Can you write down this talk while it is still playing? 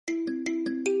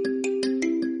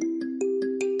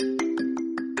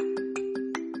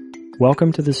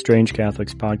Welcome to the Strange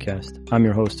Catholics podcast. I'm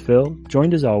your host, Phil,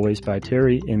 joined as always by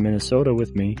Terry in Minnesota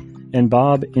with me and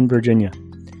Bob in Virginia.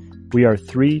 We are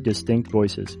three distinct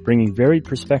voices, bringing varied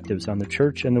perspectives on the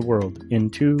church and the world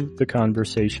into the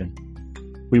conversation.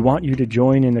 We want you to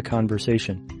join in the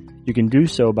conversation. You can do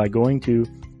so by going to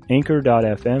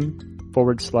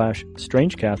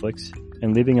anchor.fm/Strange Catholics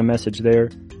and leaving a message there.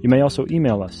 You may also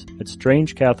email us at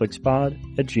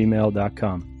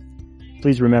strangecatholicspod@gmail.com.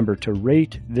 Please remember to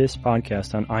rate this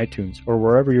podcast on iTunes or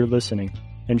wherever you're listening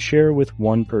and share with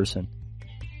one person.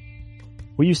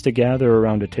 We used to gather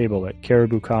around a table at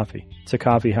Caribou Coffee. It's a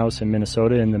coffee house in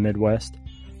Minnesota in the Midwest.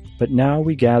 But now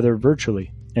we gather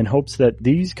virtually in hopes that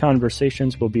these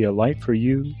conversations will be a light for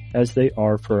you as they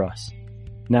are for us.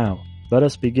 Now, let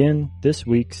us begin this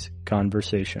week's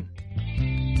conversation.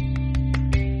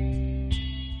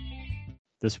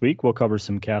 This week we'll cover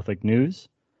some Catholic news.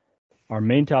 Our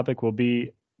main topic will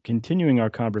be continuing our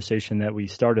conversation that we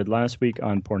started last week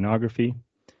on pornography.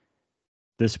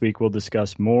 This week we'll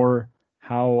discuss more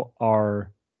how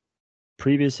our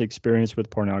previous experience with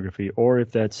pornography, or if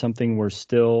that's something we're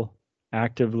still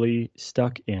actively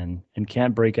stuck in and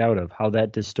can't break out of, how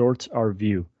that distorts our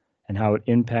view and how it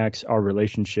impacts our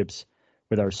relationships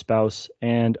with our spouse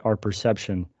and our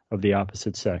perception of the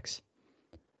opposite sex.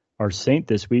 Our saint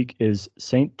this week is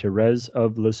Saint Therese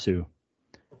of Lisieux.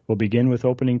 We'll begin with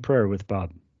opening prayer with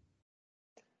Bob.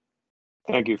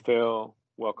 Thank you, Phil.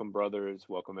 Welcome, brothers.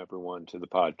 Welcome, everyone, to the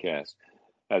podcast.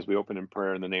 As we open in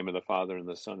prayer in the name of the Father, and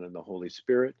the Son, and the Holy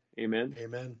Spirit. Amen.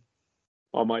 Amen.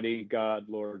 Almighty God,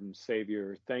 Lord and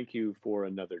Savior, thank you for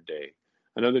another day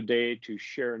to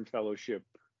share in fellowship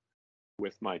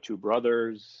with my two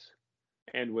brothers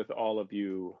and with all of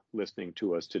you listening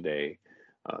to us today.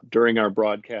 During our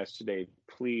broadcast today,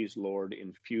 please, Lord,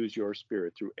 infuse your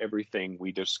Spirit through everything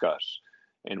we discuss.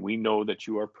 And we know that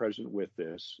you are present with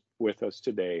us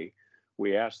today.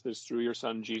 We ask this through your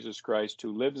Son, Jesus Christ,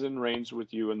 who lives and reigns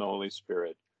with you in the Holy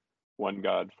Spirit, one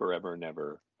God forever and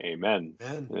ever. Amen.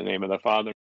 Amen. In the name of the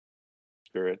Father,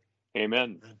 Spirit.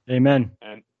 Amen. Amen.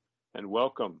 And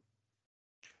welcome.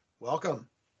 Welcome.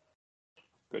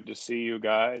 Good to see you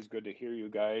guys. Good to hear you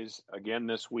guys again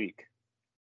this week.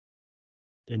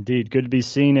 Indeed, good to be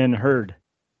seen and heard.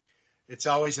 It's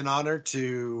always an honor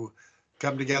to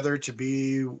come together to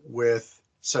be with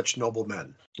such noble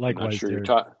men. Likewise, I'm sure I'm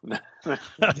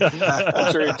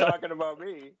sure you're talking about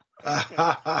me.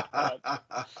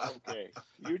 Okay,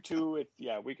 you two.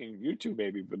 You two,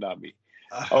 maybe, but not me.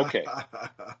 Okay,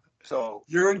 so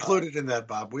you're included in that,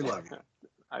 Bob. We love you.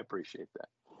 I appreciate that.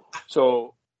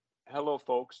 So, hello,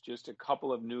 folks. Just a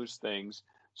couple of news things.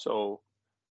 So,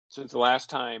 since the last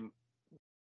time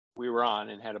we were on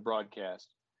and had a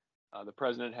broadcast, the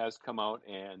president has come out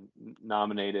and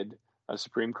nominated a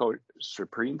Supreme Court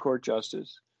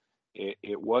justice.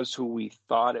 It was who we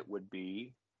thought it would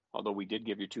be, although we did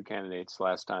give you two candidates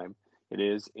last time. It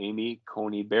is Amy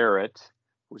Coney Barrett,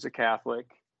 who's a Catholic.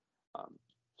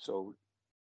 So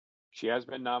she has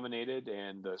been nominated,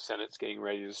 and the Senate's getting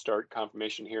ready to start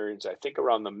confirmation hearings. I think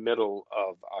around the middle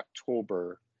of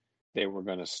October, they were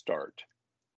going to start.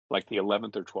 Like the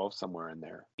 11th or 12th, somewhere in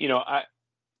there.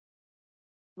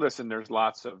 Listen, there's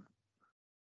lots of,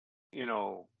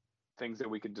 things that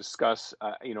we could discuss.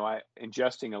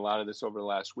 Ingesting a lot of this over the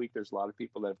last week, there's a lot of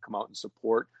people that have come out in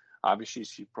support. Obviously,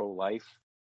 she's pro-life.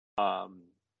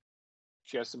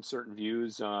 She has some certain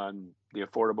views on the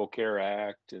Affordable Care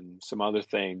Act and some other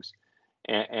things.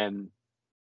 And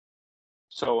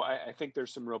so I think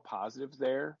there's some real positives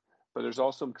there, but there's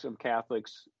also some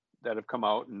Catholics that have come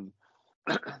out and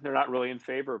they're not really in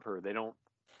favor of her. They don't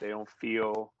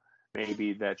feel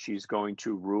maybe that she's going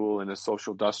to rule in a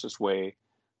social justice way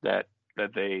that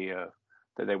they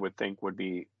would think would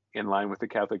be in line with the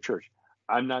Catholic Church.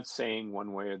 I'm not saying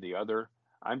one way or the other.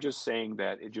 I'm just saying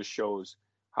that it just shows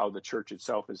how the church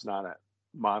itself is not a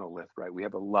monolith, right? We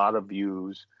have a lot of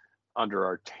views under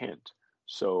our tent.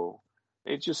 So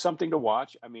it's just something to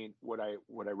watch. I mean, what I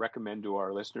recommend to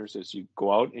our listeners is you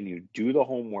go out and you do the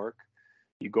homework.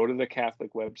 You go to the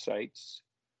Catholic websites,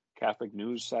 Catholic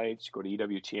news sites, go to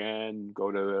EWTN,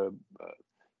 go to the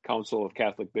Council of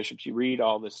Catholic Bishops. You read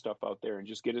all this stuff out there and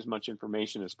just get as much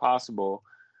information as possible.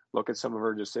 Look at some of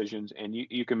her decisions, and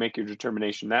you can make your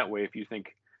determination that way if you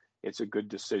think it's a good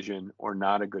decision or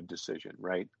not a good decision,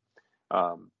 right?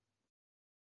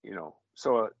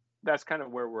 So that's kind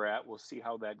of where we're at. We'll see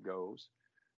how that goes.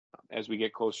 As we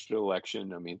get closer to the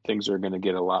election, I mean, things are going to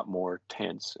get a lot more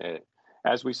tense.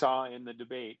 As we saw in the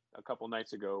debate a couple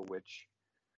nights ago, which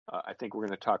I think we're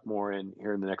going to talk more in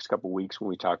here in the next couple of weeks when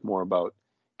we talk more about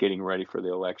getting ready for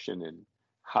the election and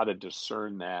how to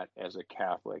discern that as a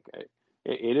Catholic.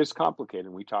 it is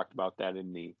complicated. We talked about that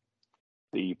in the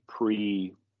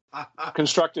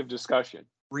pre-constructive discussion.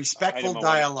 Respectful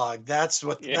dialogue. That's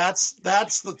what. Yeah.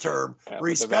 That's the term.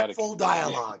 Respectful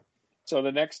dialogue. So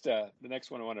the next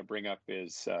one I want to bring up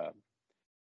is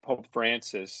Pope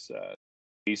Francis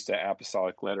released an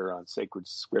apostolic letter on sacred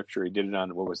scripture. He did it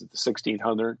on, what was it, the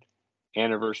 1600th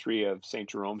anniversary of St.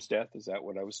 Jerome's death? Is that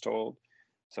what I was told?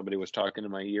 Somebody was talking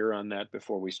in my ear on that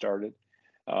before we started.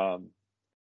 And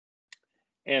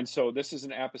so this is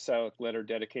an apostolic letter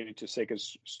dedicated to sacred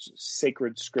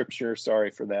scripture.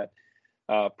 Sorry for that.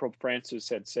 Pope Francis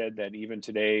had said that even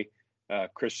today,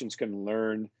 Christians can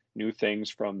learn new things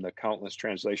from the countless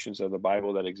translations of the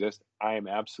Bible that exist. I am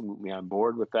absolutely on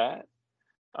board with that.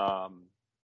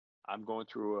 I'm going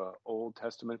through an Old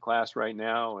Testament class right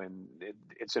now, and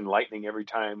it's enlightening every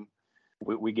time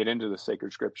we get into the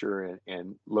sacred scripture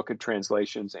and look at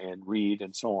translations and read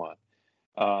and so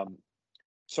on.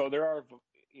 So there are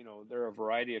a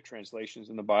variety of translations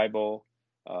in the Bible.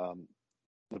 The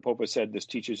Pope has said this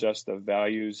teaches us the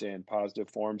values and positive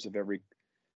forms of every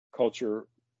culture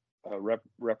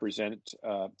represent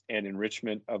an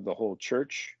enrichment of the whole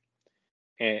church.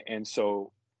 And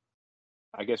so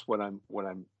I guess what I'm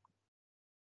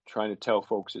trying to tell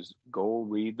folks is go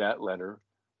read that letter.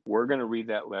 We're going to read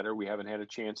that letter. We haven't had a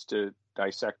chance to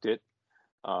dissect it.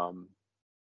 And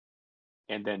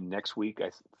then next week,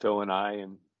 Phil and I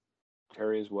and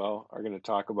Terry as well are going to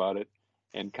talk about it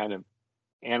and kind of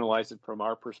analyze it from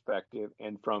our perspective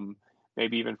and from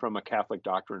maybe even from a Catholic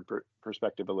doctrine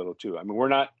perspective a little too. I mean, we're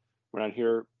not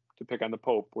here to pick on the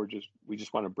Pope. We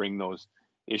just want to bring those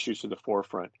issues to the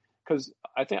forefront, because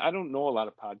I don't know a lot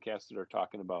of podcasts that are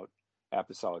talking about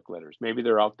apostolic letters. Maybe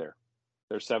they're out there.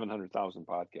 There's 700,000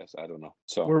 podcasts. I don't know.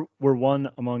 So we're one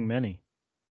among many.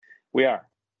 We are.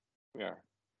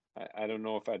 I don't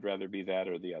know if I'd rather be that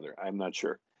or the other. I'm not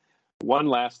sure. One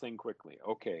last thing quickly.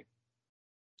 Okay.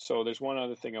 So there's one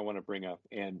other thing I want to bring up,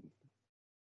 and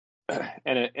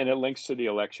it links to the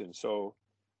election. So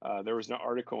there was an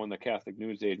article in the Catholic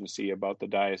News Agency about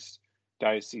the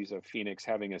Diocese of Phoenix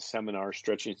having a seminar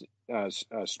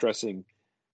stressing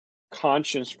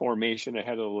conscience formation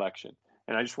ahead of the election.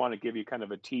 And I just want to give you kind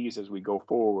of a tease as we go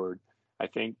forward. I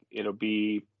think it'll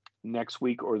be next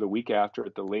week or the week after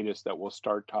at the latest that we'll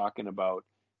start talking about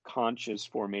conscience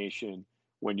formation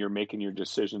when you're making your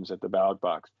decisions at the ballot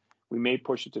box. We may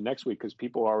push it to next week because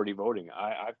people are already voting.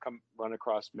 I've run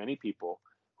across many people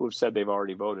who have said they've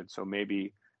already voted. So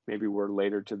maybe we're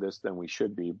later to this than we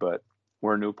should be, but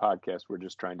we're a new podcast. We're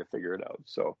just trying to figure it out.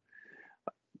 So,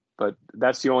 but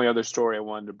that's the only other story I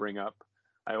wanted to bring up.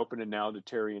 I open it now to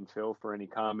Terry and Phil for any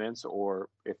comments, or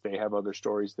if they have other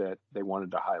stories that they wanted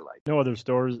to highlight. No other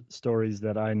stories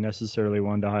that I necessarily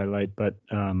wanted to highlight, but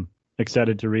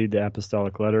excited to read the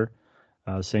apostolic letter.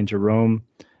 St. Jerome,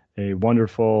 a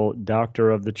wonderful doctor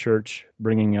of the church,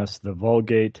 bringing us the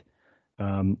Vulgate,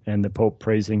 and the Pope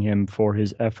praising him for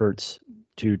his efforts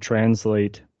to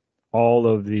translate all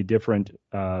of the different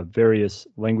various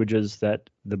languages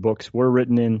that the books were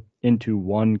written into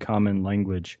one common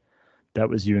language that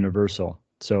was universal.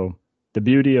 So the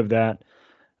beauty of that,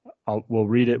 we'll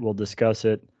read it, we'll discuss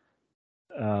it.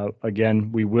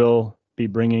 Again, we will be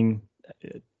bringing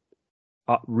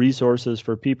resources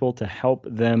for people to help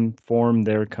them form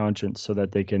their conscience so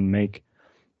that they can make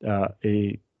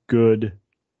a good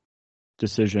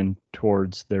decision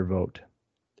towards their vote,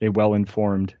 a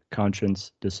well-informed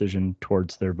conscience decision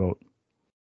towards their vote.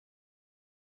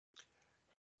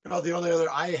 Well,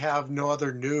 I have no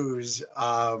other news.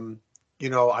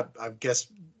 I guess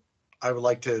I would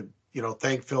like to,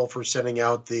 thank Phil for sending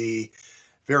out the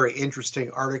very interesting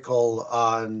article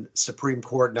on Supreme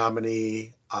Court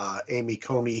nominee Amy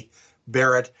Coney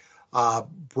Barrett.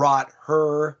 Brought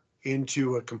her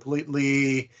into a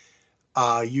completely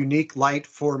unique light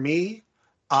for me,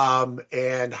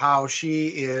 and how she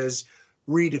is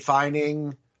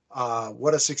redefining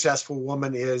what a successful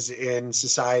woman is in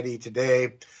society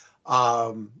today.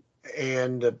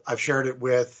 And I've shared it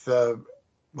with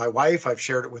my wife. I've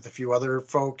shared it with a few other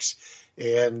folks,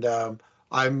 and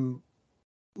I'm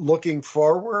looking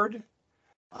forward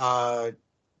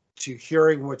to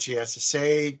hearing what she has to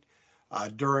say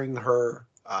during her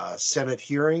Senate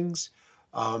hearings.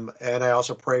 And I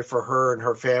also pray for her and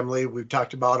her family. We've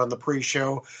talked about on the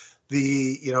pre-show,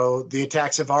 the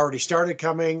attacks have already started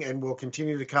coming and will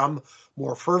continue to come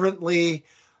more fervently.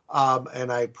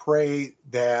 And I pray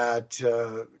that,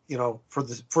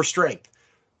 for strength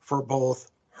for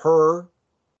both her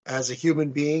as a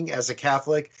human being, as a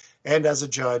Catholic, and as a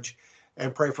judge,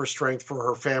 and pray for strength for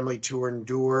her family to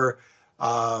endure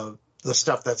the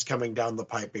stuff that's coming down the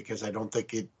pipe, because I don't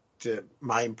think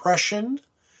my impression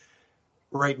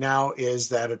right now is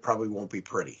that it probably won't be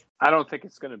pretty. I don't think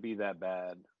it's going to be that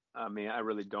bad. I mean, I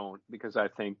really don't, because I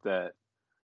think that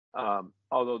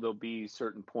although there'll be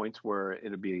certain points where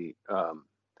it'll be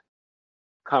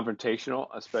confrontational,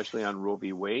 especially on Roe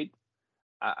v. Wade,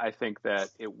 I think that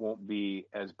it won't be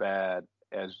as bad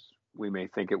as we may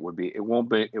think it would be. It won't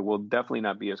be. It will definitely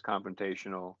not be as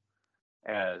confrontational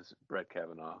as Brett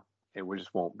Kavanaugh. It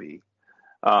just won't be.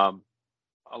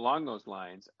 Along those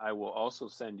lines, I will also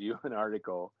send you an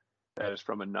article that is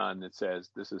from a nun that says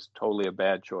this is totally a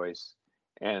bad choice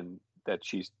and that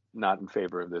she's not in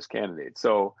favor of this candidate.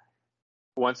 So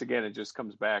once again, it just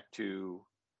comes back to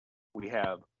we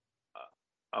have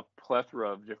a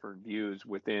plethora of different views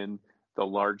within the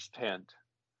large tent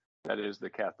that is the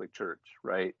Catholic Church,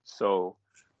 right? So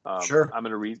Sure. I'm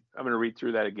going to read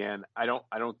through that again. I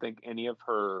don't think any of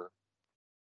her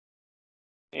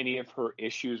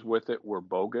issues with it were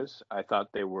bogus. I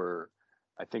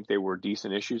think they were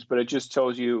decent issues, but it just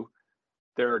tells you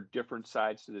there are different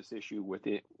sides to this issue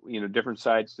different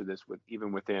sides to this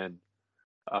even within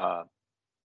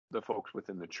the folks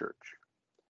within the church.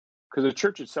 Because the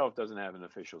church itself doesn't have an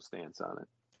official stance on it.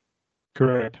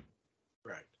 Correct.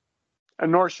 Right.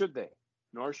 And nor should they.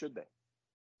 No,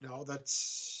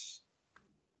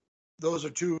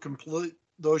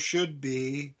 those should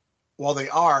be, well, they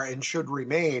are and should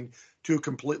remain two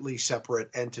completely separate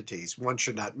entities. One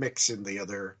should not mix in the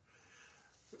other.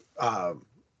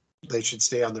 They should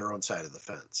stay on their own side of the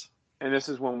fence. And this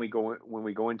is when we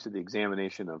go into the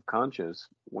examination of conscience,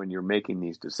 when you're making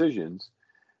these decisions,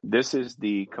 this is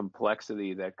the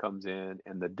complexity that comes in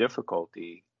and the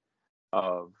difficulty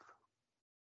of,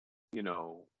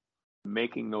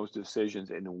 making those decisions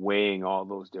and weighing all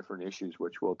those different issues,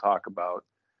 which we'll talk about,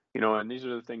 and these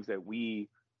are the things that we,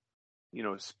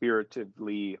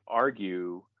 spiritedly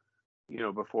argue,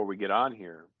 before we get on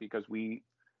here, because we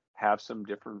have some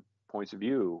different points of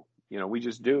view. We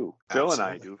just do. Absolutely. Phil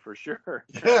and I do, for sure.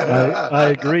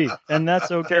 I agree, and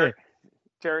that's okay.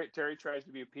 Terry tries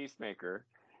to be a peacemaker,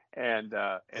 and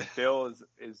Phil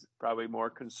is probably more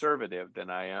conservative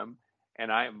than I am,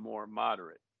 and I am more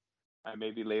moderate. I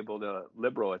may be labeled a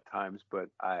liberal at times, but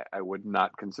I would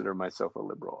not consider myself a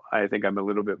liberal. I think I'm a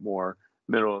little bit more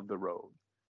middle of the road.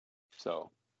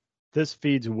 So this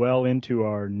feeds well into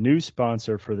our new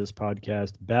sponsor for this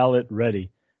podcast, Ballot Ready,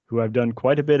 who I've done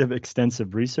quite a bit of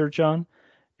extensive research on,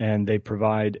 and they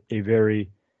provide a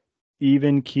very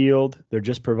even-keeled, they're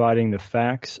just providing the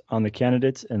facts on the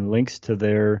candidates and links to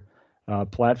their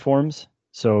platforms.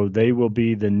 So they will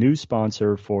be the new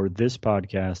sponsor for this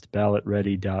podcast,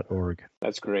 ballotready.org.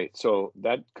 That's great. So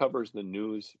that covers the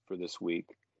news for this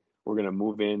week. We're going to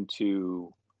move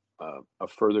into a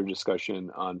further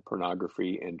discussion on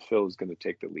pornography, and Phil is going to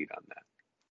take the lead on that.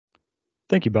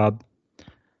 Thank you, Bob.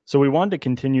 So we wanted to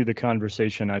continue the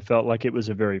conversation. I felt like it was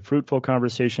a very fruitful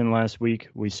conversation last week.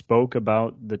 We spoke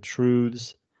about the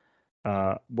truths,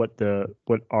 what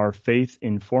our faith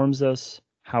informs us,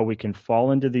 how we can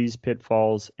fall into these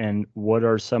pitfalls, and what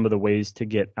are some of the ways to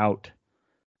get out,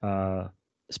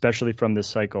 especially from this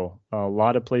cycle. A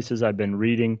lot of places I've been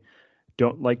reading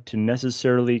don't like to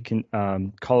necessarily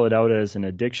call it out as an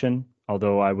addiction,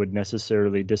 although I would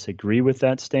necessarily disagree with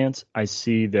that stance. I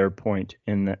see their point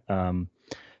in that.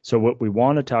 So what we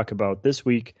want to talk about this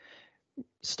week,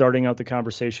 starting out the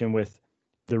conversation with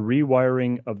the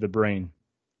rewiring of the brain.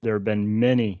 There have been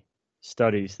many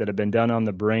studies that have been done on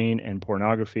the brain and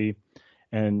pornography,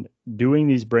 and doing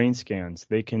these brain scans,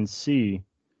 they can see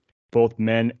both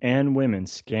men and women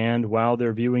scanned while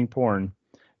they're viewing porn.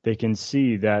 They can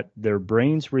see that their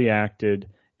brains reacted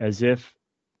as if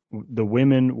the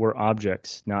women were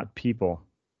objects, not people.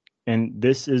 And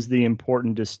this is the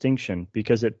important distinction,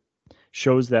 because it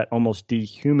shows that almost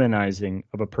dehumanizing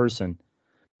of a person.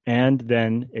 And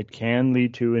then it can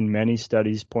lead to, and many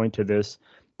studies point to this,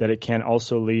 that it can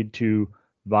also lead to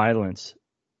violence,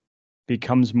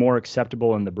 becomes more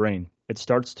acceptable in the brain. It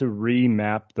starts to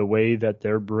remap the way that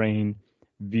their brain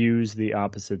views the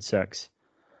opposite sex.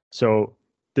 So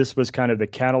this was kind of the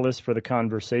catalyst for the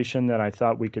conversation that I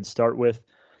thought we could start with.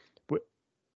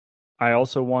 I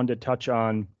also wanted to touch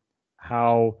on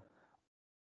how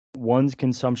one's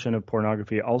consumption of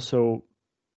pornography also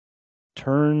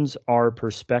turns our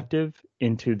perspective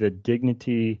into the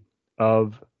dignity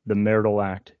of the marital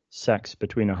act, sex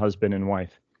between a husband and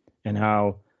wife, and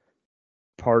how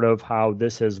part of how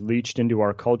this has leached into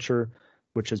our culture,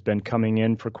 which has been coming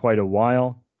in for quite a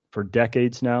while, for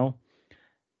decades now,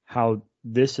 how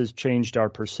this has changed our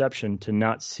perception to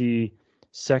not see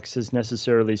sex as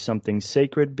necessarily something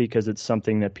sacred, because it's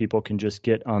something that people can just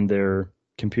get on their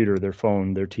computer, their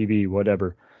phone, their TV,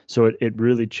 whatever. So it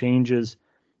really changes.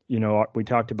 We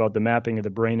talked about the mapping of the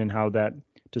brain and how that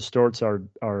distorts our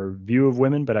view of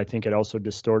women, but I think it also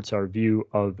distorts our view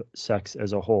of sex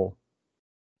as a whole,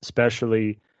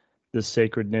 especially the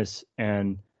sacredness.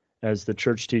 And as the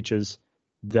church teaches,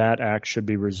 that act should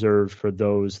be reserved for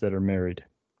those that are married.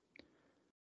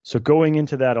 So going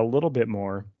into that a little bit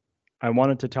more, I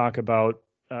wanted to talk about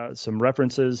some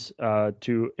references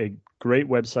to a great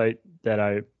website that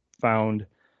I found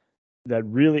that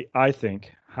really, I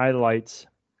think, highlights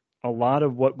a lot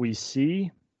of what we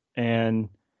see and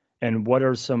what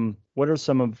are some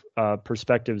of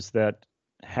perspectives that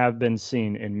have been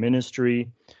seen in ministry,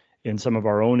 in some of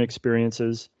our own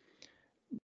experiences.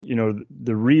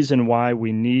 The reason why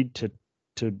we need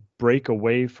to break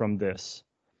away from this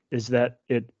is that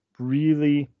it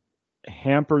really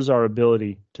hampers our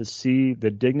ability to see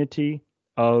the dignity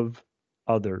of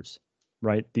others,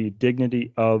 right? The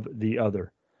dignity of the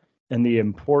other and the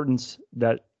importance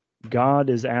that God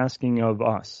is asking of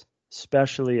us,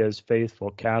 especially as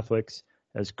faithful Catholics,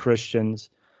 as Christians.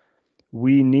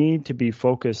 We need to be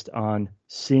focused on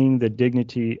seeing the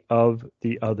dignity of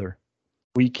the other.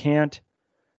 We can't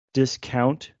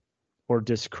discount or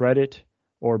discredit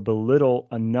or belittle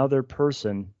another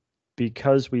person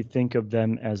because we think of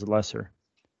them as lesser.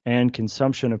 And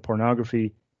consumption of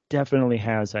pornography definitely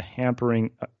has a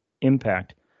hampering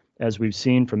impact, as we've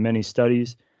seen from many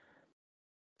studies,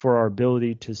 for our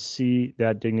ability to see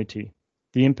that dignity.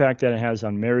 The impact that it has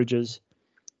on marriages.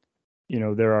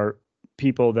 There are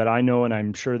people that I know, and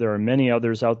I'm sure there are many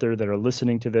others out there that are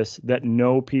listening to this, that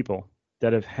know people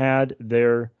that have had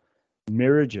their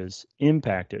marriages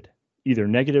impacted either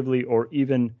negatively or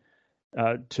even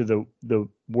to the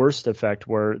worst effect,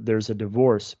 where there's a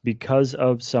divorce because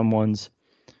of someone's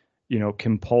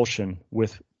compulsion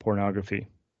with pornography.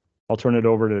 I'll turn it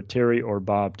over to Terry or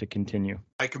Bob to continue.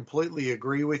 I completely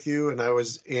agree with you,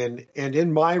 and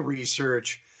in my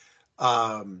research,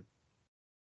 I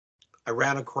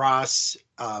ran across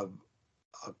a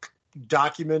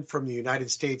document from the United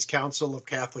States Council of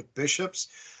Catholic Bishops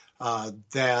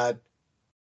that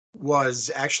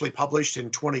was actually published in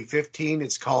 2015.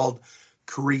 It's called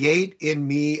 "Create in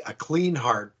Me a Clean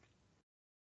Heart."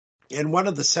 And one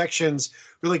of the sections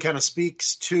really kind of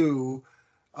speaks to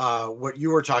what you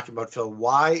were talking about, Phil.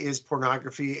 Why is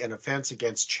pornography an offense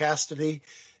against chastity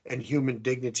and human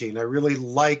dignity? And I really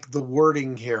like the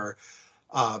wording here.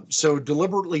 So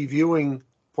deliberately viewing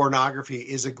pornography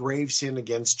is a grave sin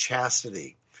against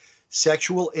chastity.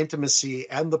 Sexual intimacy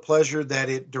and the pleasure that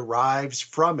it derives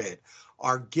from it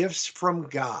are gifts from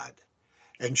God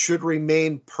and should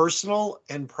remain personal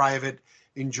and private,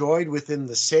 enjoyed within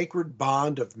the sacred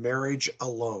bond of marriage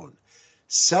alone.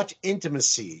 Such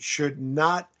intimacy should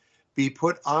not be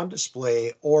put on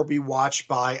display or be watched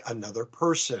by another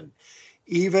person,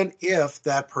 even if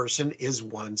that person is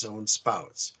one's own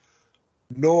spouse.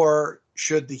 Nor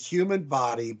should the human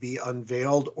body be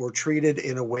unveiled or treated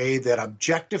in a way that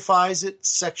objectifies it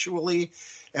sexually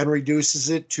and reduces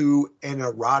it to an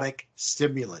erotic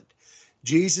stimulant.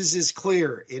 Jesus is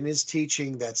clear in his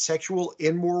teaching that sexual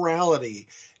immorality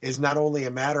is not only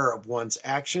a matter of one's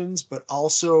actions, but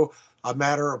also a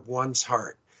matter of one's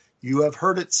heart. You have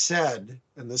heard it said,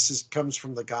 and this comes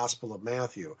from the Gospel of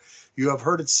Matthew, you have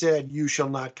heard it said, you shall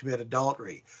not commit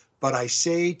adultery. But I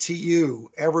say to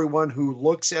you, everyone who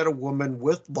looks at a woman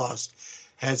with lust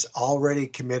has already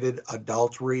committed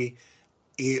adultery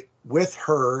with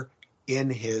her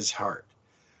in his heart.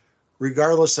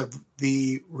 Regardless of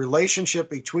the relationship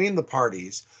between the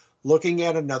parties, looking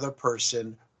at another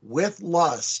person with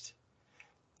lust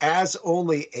as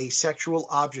only a sexual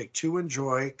object to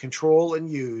enjoy, control, and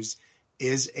use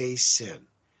is a sin.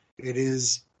 It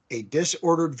is a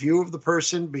disordered view of the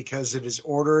person because it is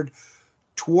ordered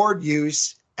toward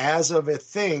use as of a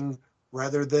thing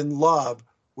rather than love,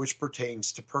 which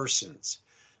pertains to persons.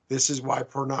 This is why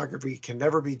pornography can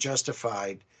never be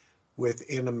justified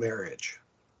within a marriage.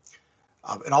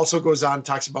 It also goes on,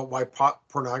 talks about why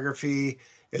pornography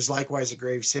is likewise a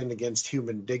grave sin against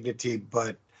human dignity,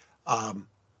 but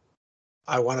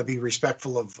I want to be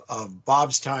respectful of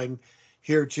Bob's time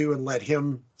here too and let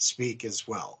him speak as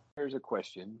well. Here's a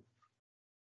question.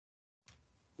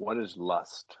 What is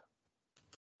lust?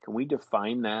 Can we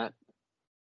define that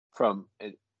from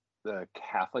the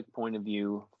Catholic point of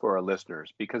view for our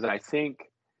listeners? Because I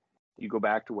think you go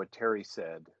back to what Terry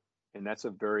said, and that's a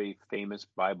very famous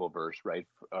Bible verse, right,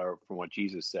 from what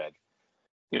Jesus said.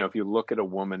 If you look at a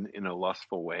woman in a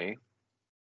lustful way,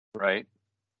 right?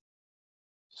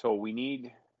 So we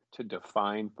need to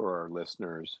define for our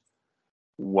listeners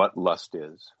what lust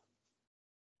is.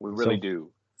 We really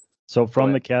do. So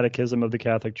from the Catechism of the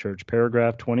Catholic Church,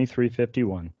 paragraph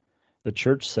 2351, the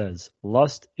Church says,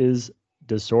 lust is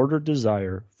disordered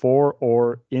desire for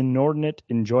or inordinate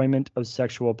enjoyment of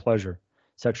sexual pleasure.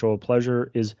 Sexual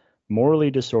pleasure is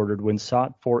morally disordered when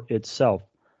sought for itself,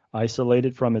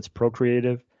 isolated from its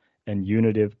procreative and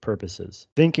unitive purposes.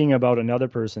 Thinking about another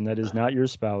person that is not your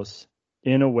spouse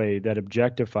in a way that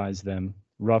objectifies them,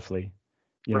 roughly,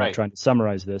 trying to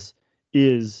summarize this,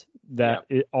 is that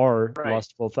are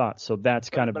lustful thoughts. So that's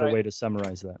kind of the way to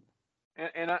summarize that.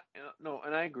 And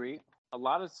I agree. A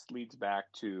lot of this leads back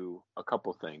to a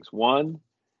couple things. One,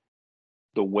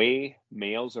 the way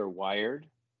males are wired,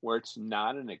 where it's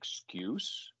not an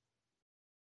excuse.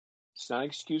 It's not an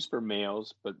excuse for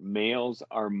males, but males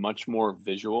are much more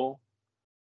visual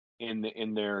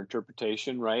in their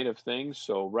interpretation, right, of things.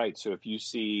 So if you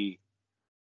see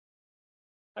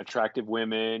attractive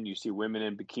women, you see women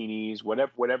in bikinis,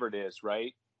 whatever it is,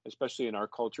 right? Especially in our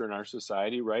culture and our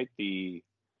society, right? The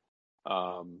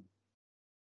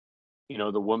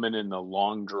the woman in the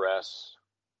long dress,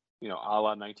 a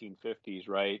la 1950s,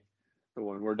 right? So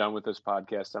when we're done with this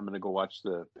podcast, I'm going to go watch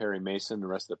the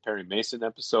rest of the Perry Mason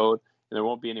episode, and there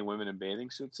won't be any women in bathing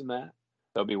suits in that.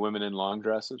 There'll be women in long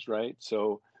dresses, right?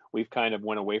 So we've kind of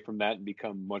went away from that and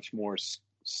become much more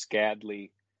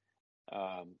scantily,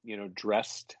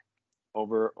 dressed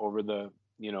over the,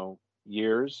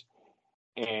 years.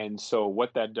 And so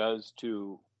what that does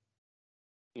to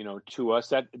us,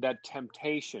 that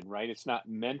temptation, right? It's not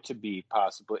meant to be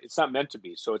possible. It's not meant to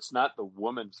be. So it's not the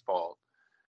woman's fault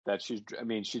that she's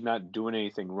not doing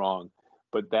anything wrong,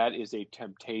 but that is a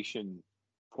temptation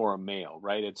for a male,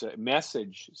 right? It's a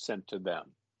message sent to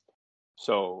them.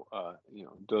 So,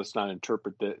 let's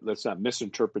not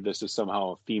misinterpret this as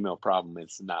somehow a female problem.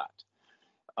 It's not.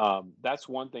 That's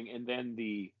one thing. And then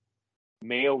the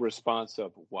male response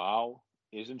of, wow,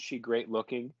 isn't she great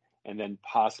looking? And then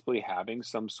possibly having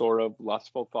some sort of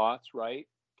lustful thoughts, right?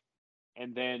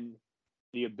 And then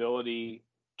the ability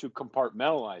to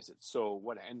compartmentalize it. So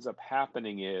what ends up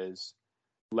happening is,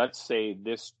 let's say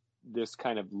this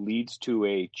kind of leads to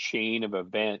a chain of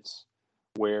events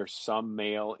where some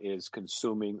male is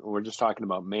consuming, we're just talking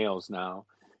about males now,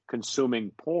 consuming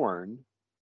porn,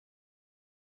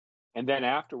 and then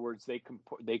afterwards they can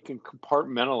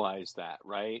compartmentalize that,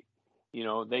 right?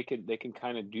 They can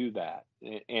kind of do that,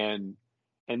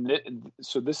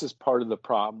 so this is part of the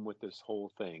problem with this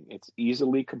whole thing. It's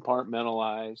easily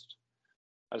compartmentalized,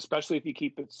 especially if you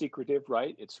keep it secretive,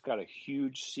 right? It's got a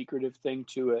huge secretive thing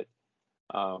to it,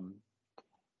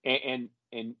 and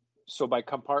so by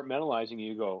compartmentalizing,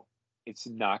 you go, it's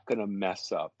not going to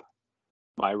mess up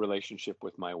my relationship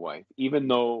with my wife, even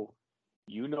though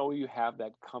you have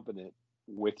that covenant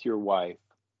with your wife,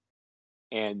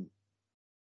 and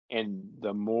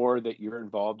the more that you're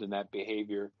involved in that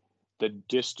behavior, the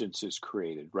distance is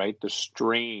created, right? The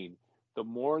strain. The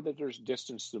more that there's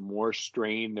distance, the more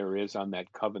strain there is on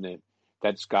that covenant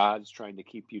that's God's trying to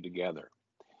keep you together.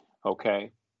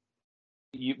 Okay?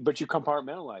 But you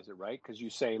compartmentalize it, right? Because you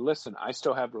say, listen, I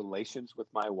still have relations with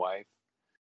my wife.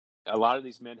 A lot of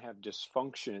these men have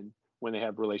dysfunction when they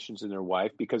have relations in their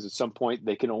wife, because at some point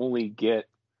they can only get,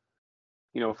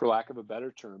 for lack of a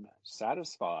better term,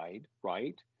 satisfied,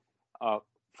 right?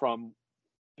 From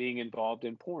being involved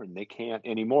in porn. They can't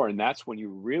anymore. And that's when you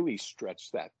really stretch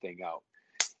that thing out,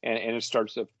 and it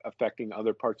starts affecting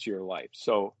other parts of your life.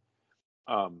 So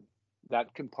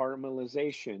that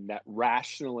compartmentalization, that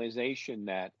rationalization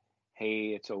that,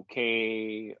 hey, it's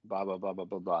okay, blah, blah, blah, blah,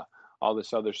 blah, blah, all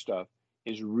this other stuff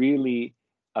is really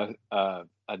a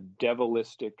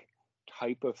devilistic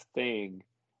type of thing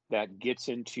that gets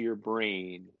into your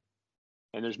brain.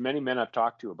 And there's many men I've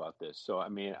talked to about this. So,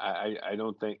 I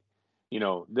don't think,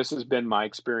 this has been my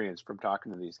experience from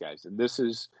talking to these guys. And this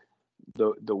is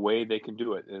the way they can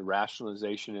do it, the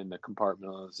rationalization and the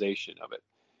compartmentalization of it.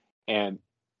 And,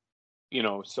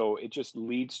 so it just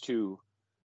leads to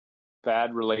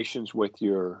bad relations with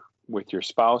your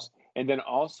spouse. And then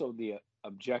also the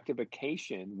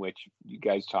objectification, which you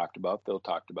guys talked about, Phil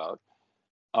talked about,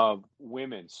 of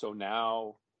women. So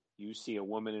now you see a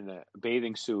woman in a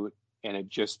bathing suit, and it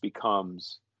just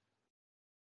becomes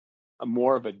a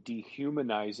more of a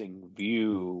dehumanizing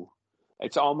view.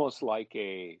 It's almost like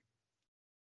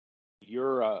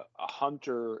you're a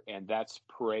hunter and that's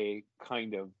prey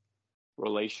kind of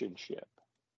relationship.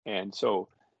 And so,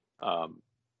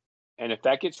 and if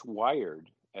that gets wired,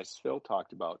 as Phil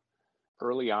talked about,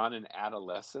 early on in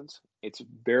adolescence, it's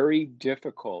very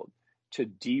difficult to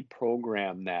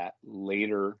deprogram that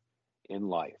later in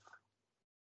life.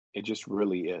 It just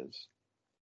really is.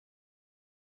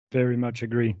 Very much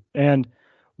agree. And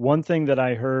one thing that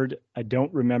I heard, I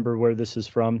don't remember where this is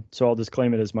from, so I'll just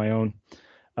claim it as my own.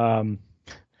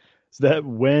 Is that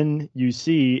when you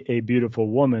see a beautiful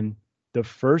woman, the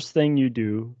first thing you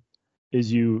do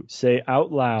is you say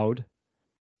out loud,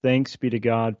 "Thanks be to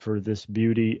God for this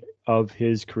beauty of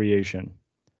his creation."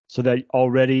 So that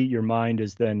already your mind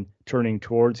is then turning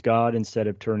towards God instead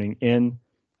of turning in.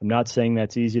 I'm not saying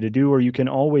that's easy to do, or you can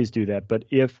always do that. But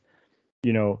if,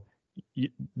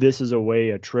 this is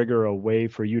a trigger, a way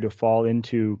for you to fall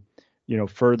into,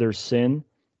 further sin,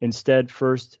 instead,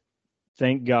 first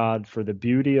thank God for the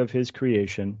beauty of his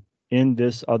creation in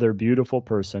this other beautiful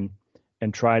person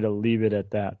and try to leave it at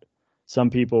that. Some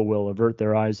people will avert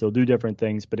their eyes, they'll do different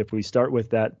things, but if we start with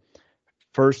that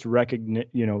first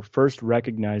recognizing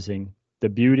the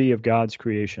beauty of God's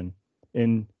creation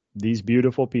in these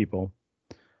beautiful people,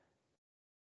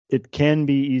 it can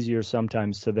be easier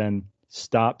sometimes to then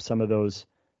stop some of those,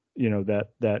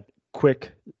 that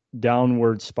quick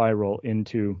downward spiral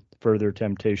into further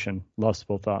temptation,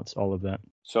 lustful thoughts, all of that.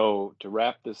 So to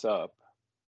wrap this up,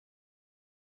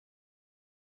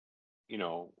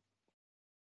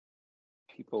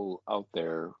 people out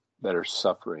there that are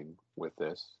suffering with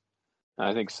this, and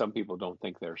I think some people don't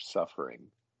think they're suffering,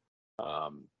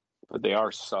 but they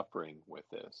are suffering with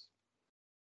this.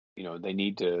 They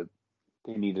need to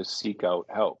seek out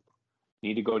help. You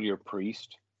need to go to your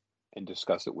priest and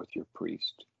discuss it with your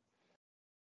priest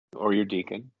or your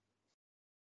deacon.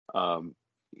 You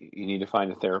need to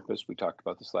find a therapist. We talked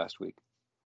about this last week,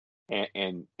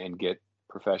 and get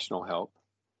professional help.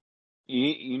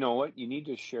 You know what? You need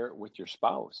to share it with your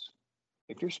spouse.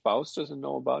 If your spouse doesn't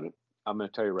know about it, I'm going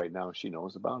to tell you right now, she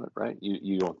knows about it, right?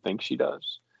 You don't think she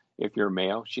does. If you're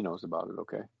male, she knows about it,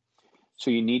 okay?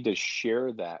 So you need to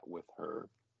share that with her,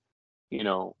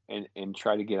 and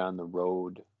try to get on the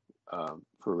road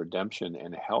for redemption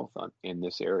and health in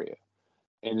this area.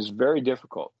 And it's very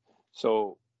difficult.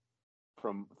 So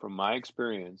from my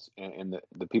experience and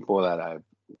the people that I've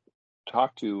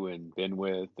talked to and been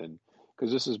with, and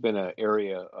because this has been an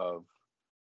area of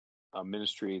a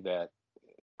ministry that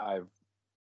I've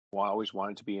always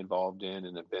wanted to be involved in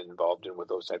and have been involved in with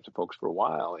those types of folks for a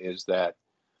while, is that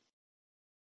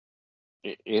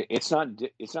it's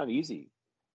not easy.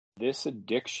 This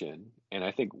addiction, and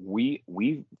I think we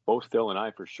both, Phil and I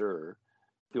for sure,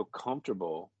 feel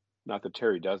comfortable, not that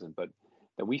Terry doesn't, but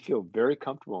that we feel very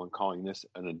comfortable in calling this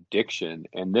an addiction.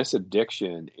 And this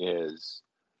addiction is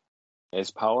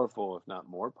as powerful, if not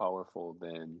more powerful,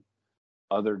 than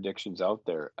other addictions out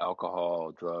there,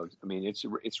 alcohol, drugs. I mean, it's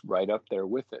right up there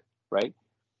with it, right?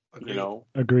 Agreed.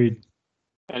 Agreed.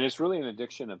 And it's really an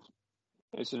addiction of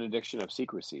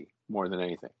secrecy more than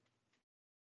anything.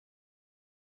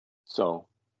 So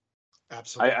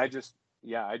Absolutely.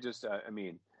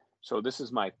 so this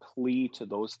is my plea to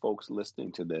those folks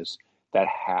listening to this that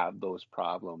have those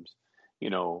problems.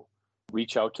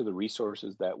 Reach out to the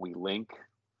resources that we link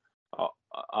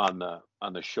on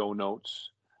the show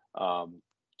notes.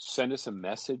 Send us a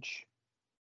message,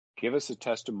 give us a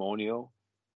testimonial,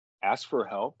 ask for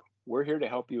help. We're here to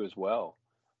help you as well.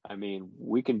 I mean,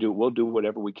 we'll do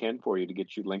whatever we can for you to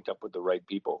get you linked up with the right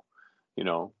people,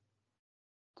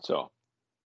 So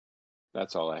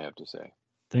that's all I have to say.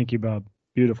 Thank you, Bob.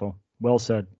 Beautiful. Well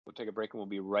said. We'll take a break and we'll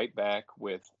be right back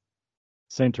with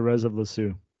Saint Therese of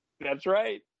Lisieux. That's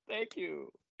right. Thank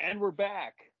you. And we're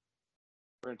back.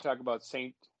 We're going to talk about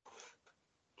Saint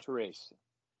Therese.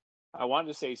 I wanted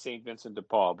to say Saint Vincent de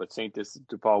Paul, but Saint Vincent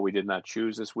de Paul we did not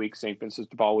choose this week. Saint Vincent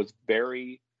de Paul was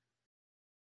very,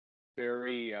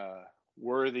 very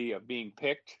worthy of being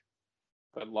picked,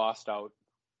 but lost out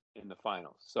in the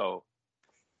finals. So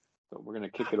we're going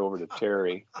to kick it over to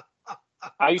Terry.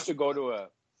 I used to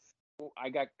I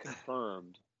got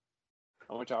confirmed.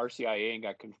 I went to RCIA and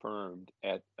got confirmed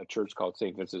at a church called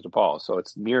St. Vincent de Paul. So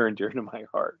it's near and dear to my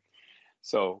heart.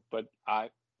 So, but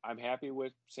I'm happy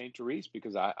with St. Therese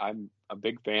because I'm a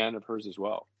big fan of hers as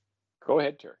well. Go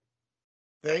ahead, Terry.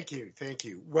 Thank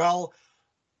you. Well,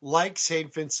 like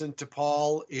St. Vincent de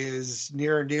Paul is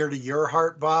near and dear to your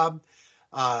heart, Bob,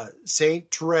 St.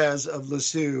 Therese of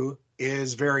Lisieux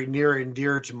is very near and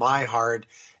dear to my heart,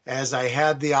 as I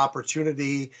had the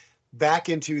opportunity back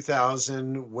in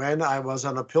 2000 when I was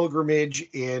on a pilgrimage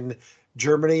in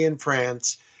Germany and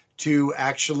France to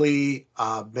actually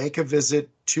make a visit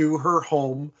to her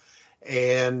home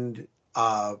and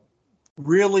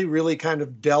really, really kind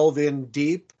of delve in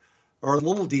deep, or a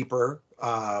little deeper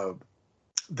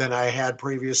than I had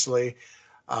previously,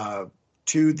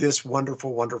 to this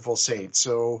wonderful, wonderful saint.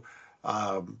 So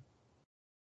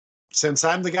since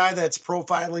I'm the guy that's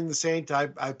profiling the saint,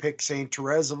 I picked St.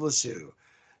 Therese of Lisieux.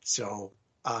 So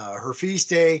her feast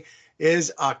day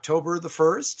is October the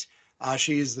 1st.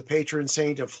 She is the patron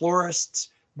saint of florists,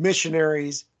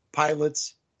 missionaries,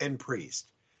 pilots, and priests.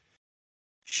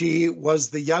 She was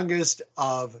the youngest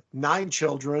of 9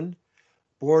 children,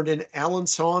 born in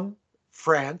Alençon,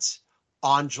 France,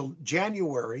 on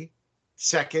January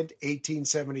 2nd,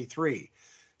 1873.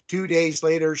 2 days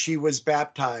later, she was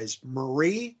baptized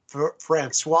Marie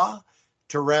Françoise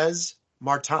Thérèse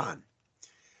Martin.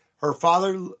 Her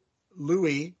father,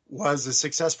 Louis, was a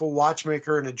successful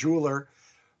watchmaker and a jeweler.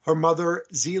 Her mother,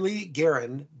 Zélie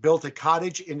Guérin, built a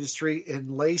cottage industry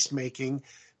in lace making,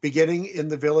 beginning in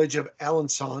the village of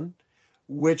Alençon,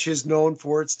 which is known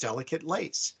for its delicate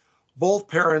lace. Both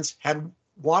parents had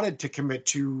wanted to commit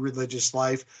to religious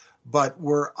life, but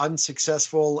were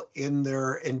unsuccessful in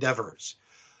their endeavors.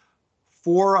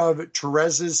 4 of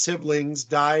Thérèse's siblings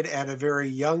died at a very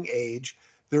young age.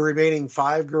 The remaining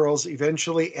 5 girls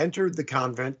eventually entered the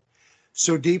convent,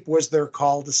 so deep was their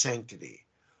call to sanctity.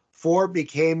 4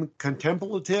 became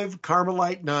contemplative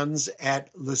Carmelite nuns at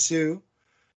Lisieux,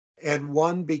 and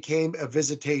 1 became a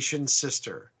visitation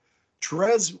sister.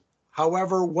 Thérèse,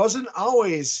 however, wasn't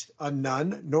always a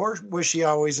nun, nor was she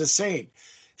always a saint.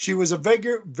 She was a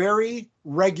very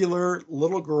regular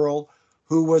little girl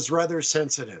who was rather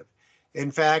sensitive. In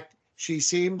fact, she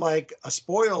seemed like a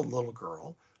spoiled little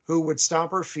girl who would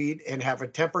stomp her feet and have a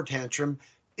temper tantrum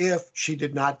if she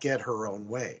did not get her own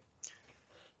way.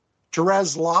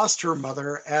 Thérèse lost her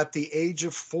mother at the age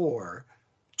of 4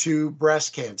 to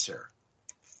breast cancer.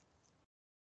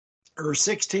 Her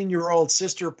 16-year-old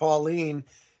sister Pauline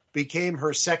became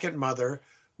her second mother,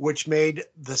 which made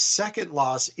the second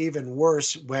loss even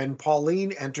worse when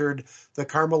Pauline entered the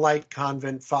Carmelite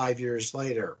convent 5 years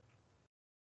later.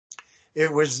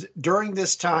 It was during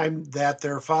this time that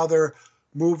their father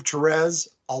moved Thérèse,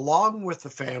 along with the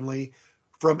family,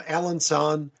 from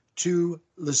Alençon to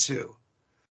Lisieux.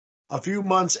 A few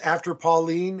months after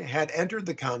Pauline had entered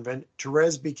the convent,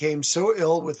 Thérèse became so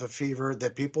ill with a fever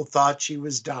that people thought she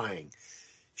was dying.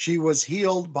 She was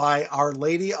healed by Our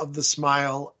Lady of the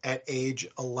Smile at age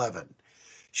 11.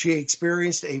 She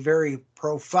experienced a very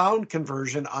profound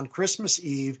conversion on Christmas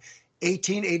Eve,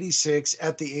 1886,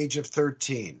 at the age of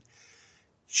 13.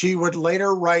 She would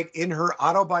later write in her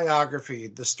autobiography,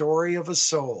 The Story of a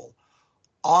Soul,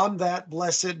 "On that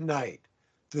blessed night,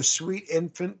 the sweet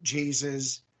infant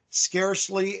Jesus,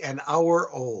 scarcely an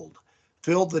hour old,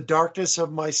 filled the darkness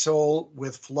of my soul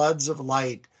with floods of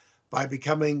light by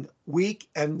becoming weak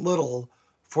and little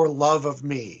for love of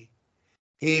me.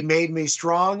 He made me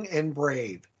strong and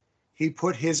brave. He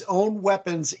put his own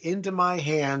weapons into my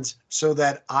hands so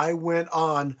that I went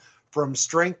on from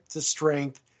strength to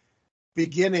strength,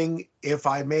 beginning, if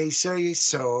I may say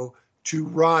so, to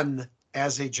run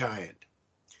as a giant."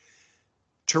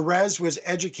 Thérèse was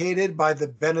educated by the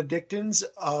Benedictines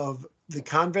of the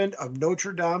convent of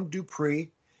Notre Dame du Pré.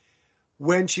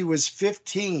 When she was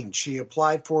 15, she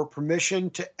applied for permission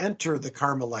to enter the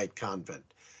Carmelite convent.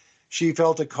 She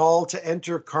felt a call to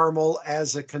enter Carmel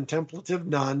as a contemplative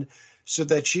nun so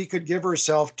that she could give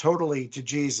herself totally to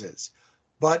Jesus.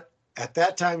 But at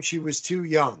that time, she was too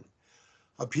young.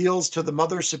 Appeals to the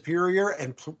Mother Superior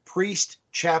and priest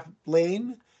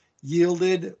chaplain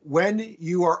yielded when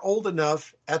you are old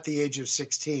enough at the age of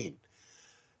 16.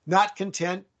 Not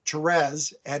content,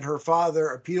 Thérèse and her father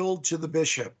appealed to the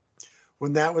bishop.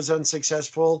 When that was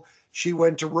unsuccessful, she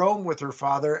went to Rome with her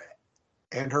father,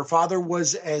 and her father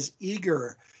was as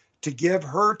eager to give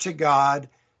her to God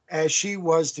as she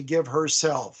was to give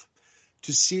herself,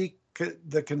 to seek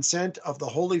the consent of the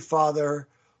Holy Father,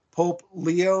 Pope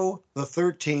Leo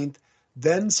XIII,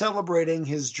 then celebrating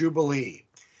his Jubilee.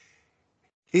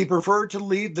 He preferred to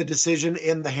leave the decision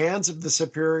in the hands of the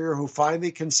superior, who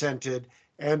finally consented,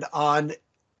 and on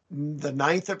the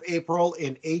 9th of April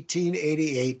in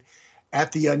 1888,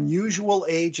 at the unusual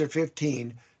age of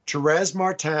 15, Thérèse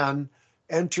Martin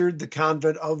entered the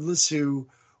convent of Lisieux,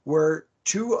 where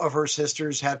 2 of her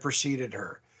sisters had preceded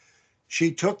her.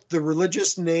 She took the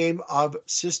religious name of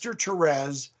Sister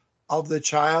Thérèse of the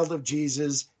Child of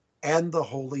Jesus and the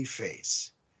Holy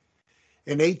Face.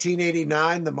 In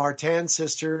 1889, the Martin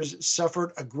sisters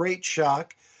suffered a great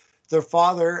shock. Their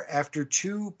father, after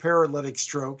 2 paralytic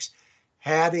strokes,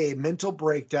 had a mental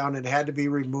breakdown and had to be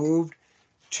removed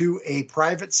to a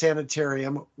private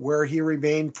sanitarium where he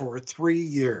remained for 3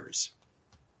 years.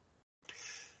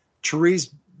 Thérèse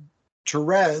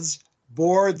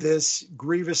bore this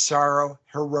grievous sorrow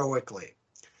heroically.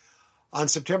 On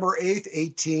September 8,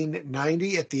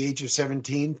 1890, at the age of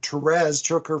 17, Thérèse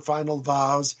took her final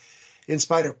vows. In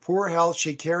spite of poor health,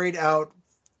 she carried out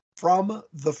from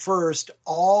the first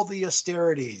all the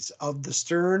austerities of the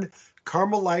stern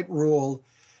Carmelite rule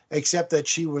except that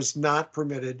she was not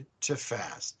permitted to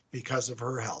fast because of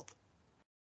her health.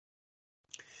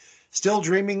 Still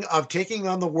dreaming of taking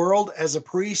on the world as a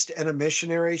priest and a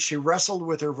missionary, she wrestled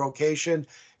with her vocation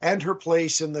and her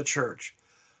place in the church.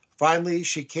 Finally,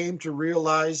 she came to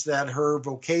realize that her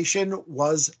vocation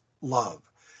was love.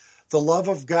 The love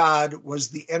of God was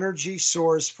the energy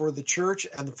source for the church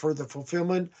and for the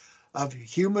fulfillment of the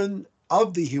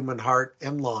human heart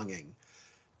and longing.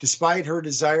 Despite her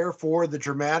desire for the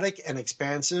dramatic and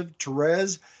expansive,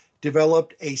 Therese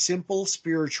developed a simple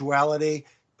spirituality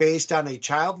based on a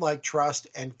childlike trust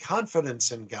and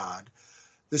confidence in God.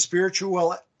 The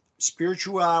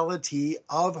spirituality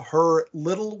of her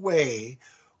little way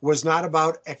was not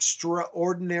about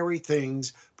extraordinary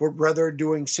things, but rather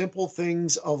doing simple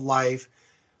things of life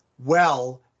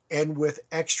well and with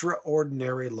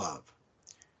extraordinary love.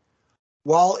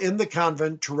 While in the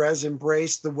convent, Therese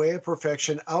embraced the way of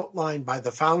perfection outlined by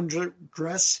the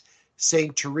foundress,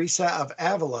 Saint Teresa of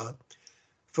Avila,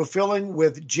 fulfilling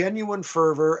with genuine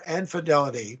fervor and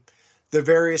fidelity the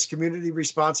various community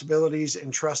responsibilities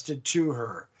entrusted to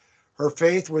her. Her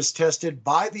faith was tested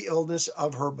by the illness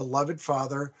of her beloved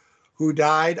father, who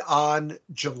died on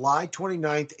July 29,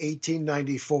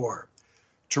 1894.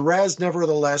 Therese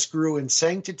nevertheless grew in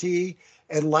sanctity,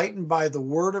 enlightened by the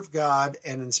Word of God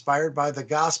and inspired by the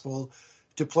gospel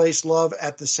to place love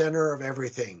at the center of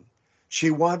everything.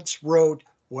 She once wrote,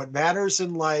 "What matters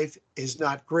in life is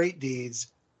not great deeds,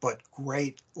 but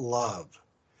great love."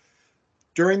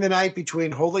 During the night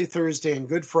between Holy Thursday and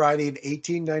Good Friday in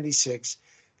 1896,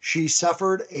 she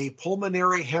suffered a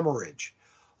pulmonary hemorrhage.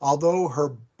 Although her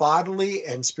bodily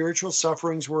and spiritual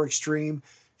sufferings were extreme,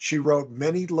 she wrote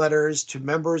many letters to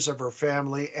members of her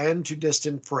family and to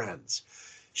distant friends.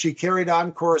 She carried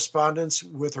on correspondence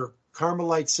with her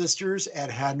Carmelite sisters at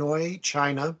Hanoi,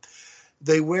 China.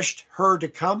 They wished her to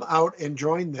come out and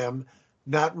join them,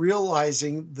 not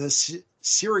realizing the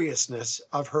seriousness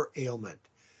of her ailment.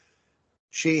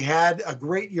 She had a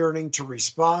great yearning to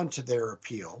respond to their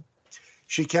appeal.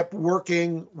 She kept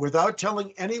working without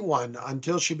telling anyone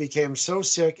until she became so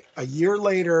sick. A year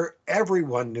later,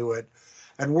 everyone knew it.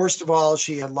 And worst of all,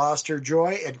 she had lost her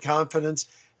joy and confidence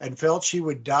and felt she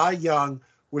would die young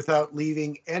without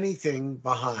leaving anything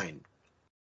behind.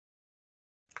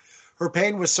 Her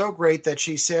pain was so great that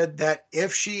she said that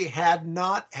if she had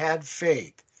not had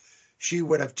faith, she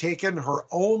would have taken her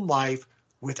own life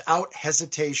without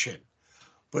hesitation.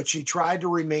 But she tried to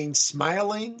remain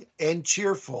smiling and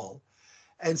cheerful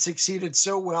and succeeded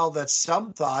so well that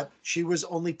some thought she was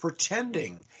only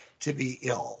pretending to be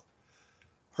ill.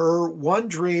 Her one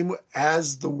dream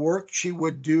as the work she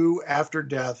would do after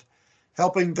death,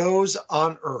 helping those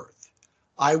on earth.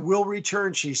 "I will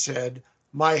return," she said.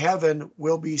 "My heaven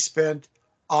will be spent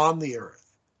on the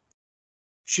earth."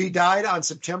 She died on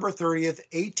September 30th,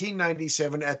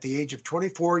 1897, at the age of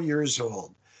 24 years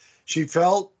old.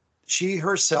 She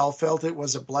herself felt it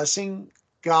was a blessing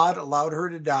God allowed her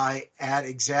to die at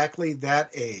exactly that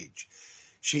age.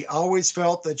 She always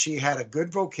felt that she had a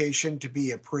good vocation to be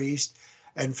a priest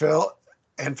and felt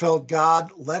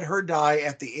God let her die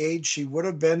at the age she would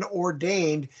have been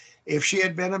ordained if she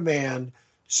had been a man,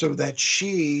 so that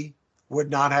she would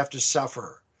not have to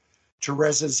suffer.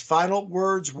 Therese's final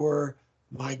words were,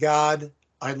 "My God,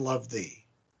 I love thee."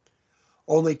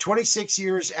 Only 26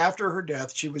 years after her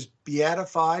death, she was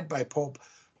beatified by Pope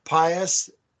Pius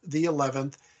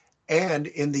XI, and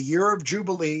in the year of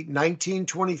Jubilee,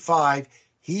 1925,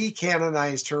 he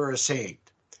canonized her a saint.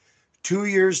 2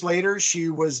 years later, she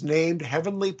was named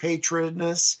Heavenly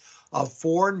Patroness of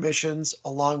Foreign Missions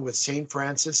along with St.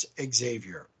 Francis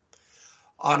Xavier.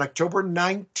 On October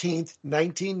 19th,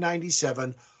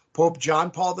 1997, Pope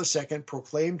John Paul II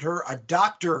proclaimed her a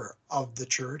doctor of the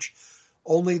Church,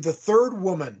 only the third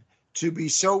woman to be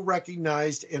so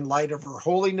recognized in light of her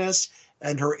holiness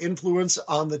and her influence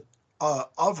on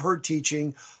of her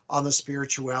teaching on the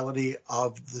spirituality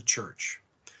of the Church.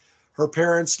 Her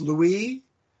parents, Louis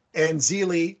and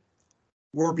Zélie,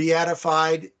 were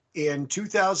beatified in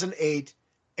 2008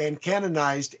 and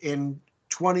canonized in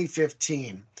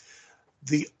 2015.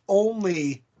 The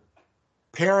only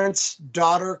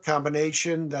parents-daughter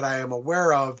combination that I am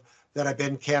aware of that have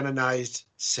been canonized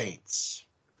saints.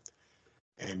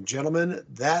 And gentlemen,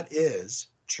 that is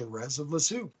Therese of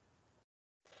Lisieux.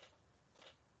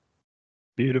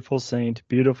 Beautiful saint,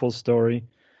 beautiful story.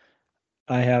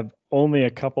 I have only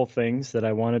a couple things that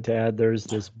I wanted to add. There's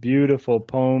this beautiful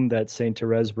poem that Saint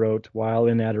Therese wrote while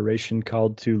in adoration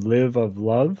called "To Live of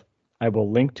Love." I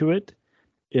will link to it.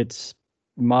 It's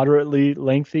moderately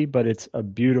lengthy, but it's a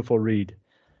beautiful read.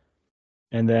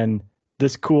 And then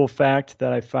this cool fact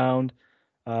that I found,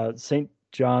 Saint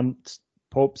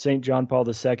Pope St. John Paul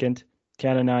II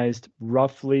canonized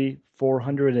roughly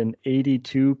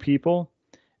 482 people,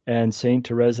 and St.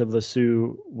 Therese of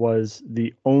Lisieux was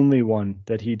the only one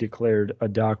that he declared a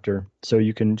doctor. So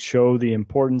you can show the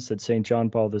importance that St. John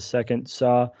Paul II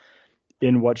saw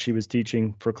in what she was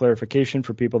teaching. For clarification,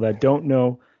 for people that don't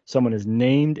know, someone is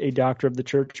named a doctor of the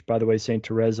church. By the way, St.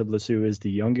 Therese of Lisieux is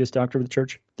the youngest doctor of the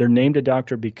church. They're named a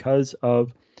doctor because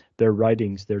of their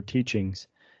writings, their teachings.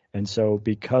 And so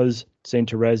because St.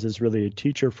 Therese is really a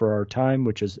teacher for our time,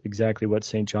 which is exactly what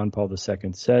St. John Paul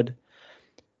II said,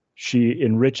 she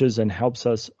enriches and helps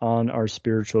us on our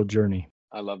spiritual journey.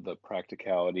 I love the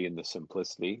practicality and the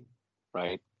simplicity,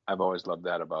 right? I've always loved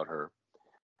that about her,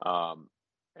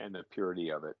 and the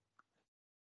purity of it.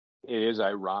 It is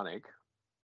ironic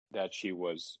that she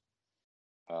was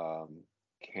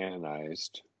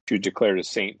canonized. She was declared a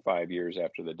saint 5 years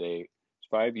after the day.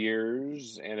 5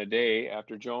 years and a day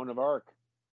after Joan of Arc.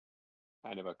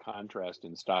 Kind of a contrast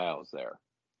in styles there.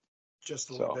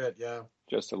 Just a little bit, yeah.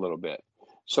 Just a little bit.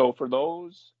 So for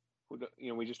those who,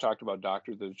 we just talked about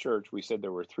doctors of the church. We said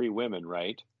there were 3 women,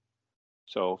 right?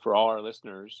 So for all our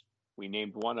listeners, we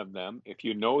named one of them. If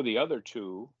you know the other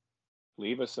 2,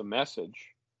 leave us a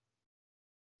message,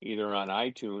 either on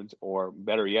iTunes or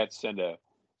better yet, send a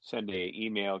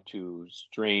email to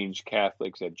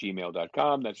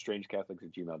strangecatholicks@gmail.com. That's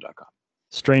strangecatholicks@gmail.com.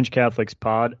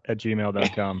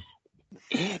 strangecatholicspod@gmail.com.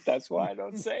 That's why I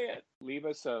don't say it. Leave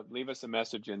us a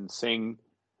message and sing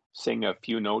a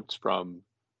few notes from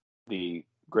the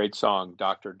great song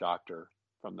Doctor Doctor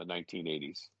from the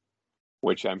 1980s,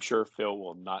 which I'm sure Phil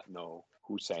will not know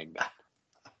who sang that.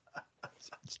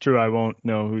 It's true, I won't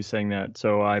know who sang that,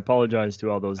 so I apologize to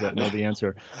all those that know the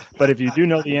answer. But if you do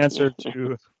know the answer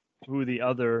to who the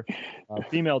other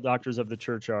female doctors of the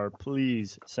church are,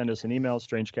 please send us an email,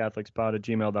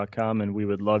 strangecatholicspod@gmail.com, and we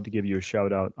would love to give you a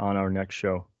shout out on our next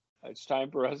show. It's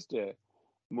time for us to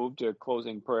move to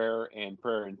closing prayer and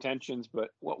prayer intentions.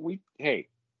 But hey,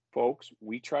 folks,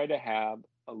 we try to have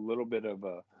a little bit of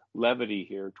a levity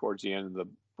here towards the end of the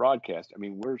broadcast. I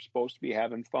mean, we're supposed to be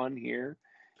having fun here,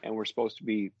 and we're supposed to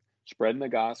be spreading the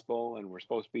gospel, and we're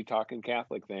supposed to be talking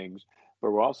Catholic things,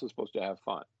 but we're also supposed to have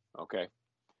fun, okay?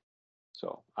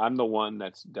 So I'm the one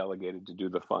that's delegated to do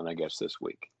the fun, I guess, this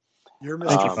week. You're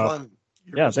Mr. Fun.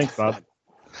 Thanks, Bob.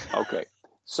 Okay,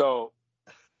 so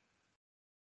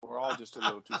we're all just a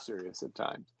little too serious at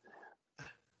times.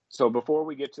 So before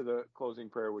we get to the closing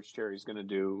prayer, which Terry's going to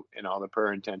do, and all the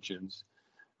prayer intentions,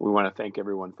 we want to thank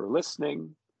everyone for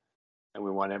listening, and we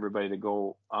want everybody to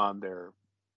go on their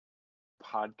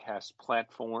podcast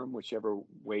platform, whichever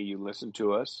way you listen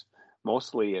to us.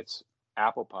 Mostly it's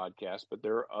Apple Podcasts, but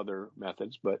there are other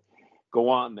methods. But go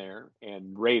on there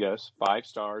and rate us. 5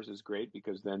 stars is great,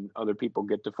 because then other people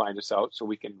get to find us out, so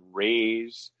we can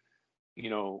raise,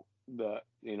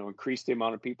 increase the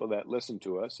amount of people that listen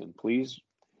to us. And please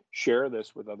share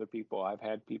this with other people. I've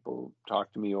had people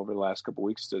talk to me over the last couple of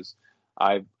weeks, says,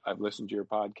 I've listened to your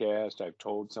podcast. I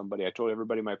told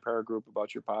everybody in my prayer group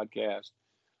about your podcast,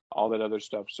 all that other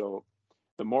stuff. So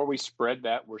the more we spread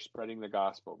that, we're spreading the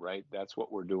gospel, right? That's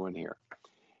what we're doing here.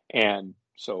 And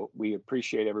so we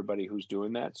appreciate everybody who's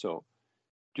doing that. So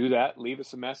do that, leave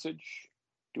us a message,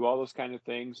 do all those kind of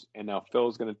things. And now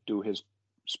Phil's going to do his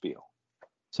spiel.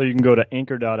 So you can go to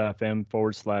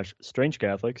anchor.fm/Strange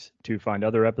Catholics to find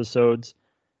other episodes,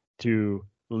 to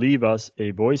leave us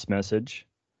a voice message.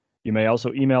 You may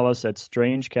also email us at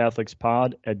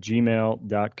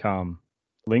strangecatholicspod@gmail.com.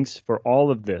 Links for all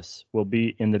of this will be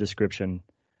in the description.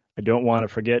 I don't want to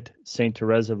forget, St.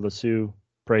 Therese of Lisieux,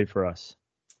 pray for us.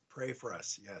 Pray for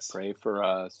us, yes. Pray for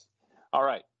us. All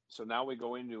right, so now we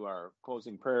go into our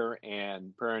closing prayer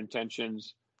and prayer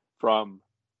intentions from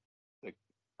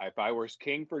If I Were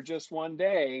King for Just One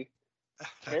Day,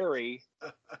 Terry.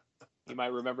 You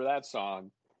might remember that song.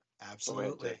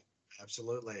 Absolutely.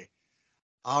 Absolutely.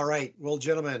 All right. Well,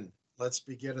 gentlemen, let's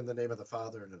begin in the name of the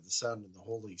Father, and of the Son, and the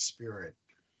Holy Spirit.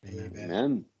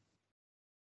 Amen.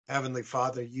 Heavenly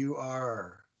Father, you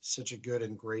are such a good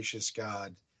and gracious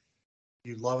God.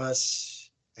 You love us,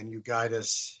 and you guide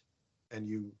us, and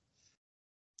you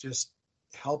just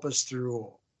help us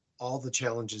through all the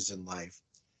challenges in life.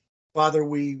 Father,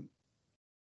 we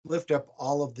lift up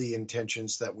all of the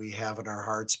intentions that we have in our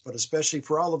hearts, but especially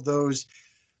for all of those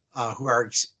who are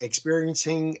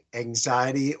experiencing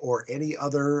anxiety or any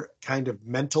other kind of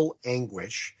mental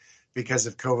anguish because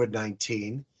of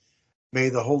COVID-19. May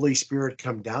the Holy Spirit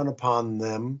come down upon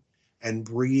them and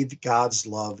breathe God's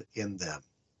love in them.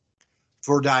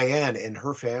 For Diane and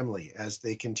her family, as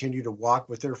they continue to walk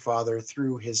with their father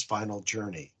through his final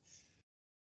journey.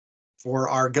 For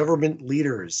our government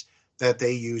leaders, that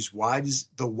they use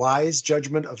the wise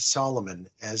judgment of Solomon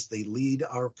as they lead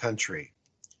our country,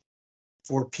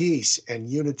 for peace and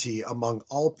unity among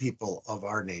all people of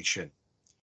our nation.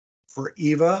 For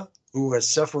Eva, who is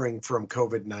suffering from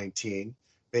COVID-19,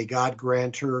 may God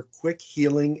grant her quick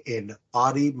healing in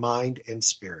body, mind, and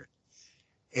spirit.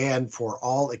 And for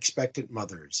all expectant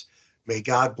mothers, may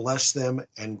God bless them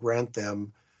and grant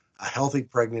them a healthy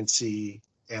pregnancy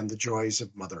and the joys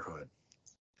of motherhood.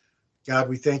 God,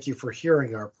 we thank you for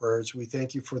hearing our prayers. We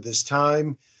thank you for this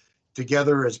time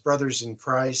together as brothers in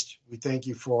Christ. We thank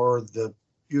you for the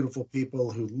beautiful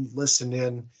people who listen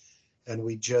in, and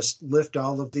we just lift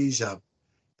all of these up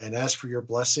and ask for your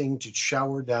blessing to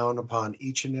shower down upon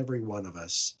each and every one of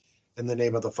us. In the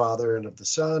name of the Father, and of the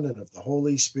Son, and of the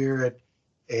Holy Spirit.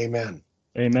 Amen.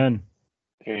 Amen.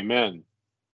 Amen.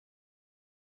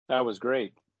 That was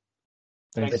great.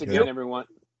 Thanks again, everyone.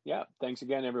 Yeah, thanks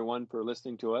again, everyone, for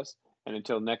listening to us. And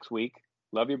until next week,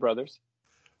 love you, brothers.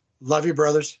 Love you,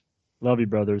 brothers. Love you,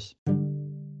 brothers.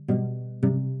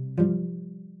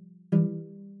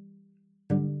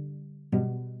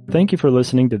 Thank you for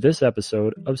listening to this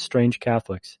episode of Strange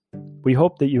Catholics. We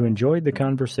hope that you enjoyed the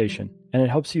conversation and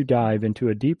it helps you dive into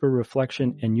a deeper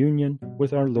reflection and union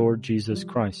with our Lord Jesus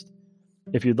Christ.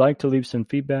 If you'd like to leave some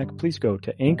feedback, please go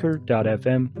to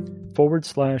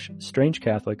anchor.fm/Strange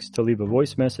Catholics to leave a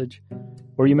voice message,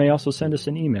 or you may also send us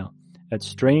an email at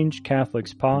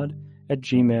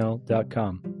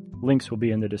strangecatholicspod@gmail.com. Links will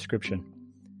be in the description.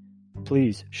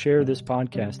 Please share this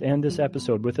podcast and this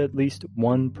episode with at least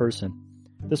one person.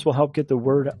 This will help get the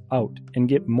word out and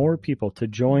get more people to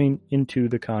join into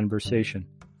the conversation.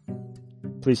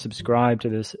 Please subscribe to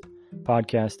this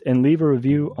podcast and leave a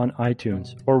review on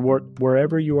iTunes or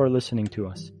wherever you are listening to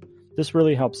us. This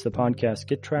really helps the podcast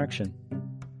get traction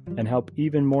and help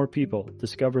even more people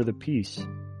discover the peace,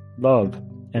 love,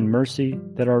 and mercy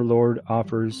that our Lord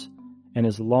offers and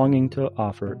is longing to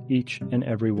offer each and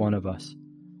every one of us.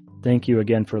 Thank you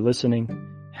again for listening.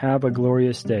 Have a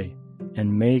glorious day,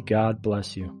 and may God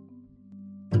bless you.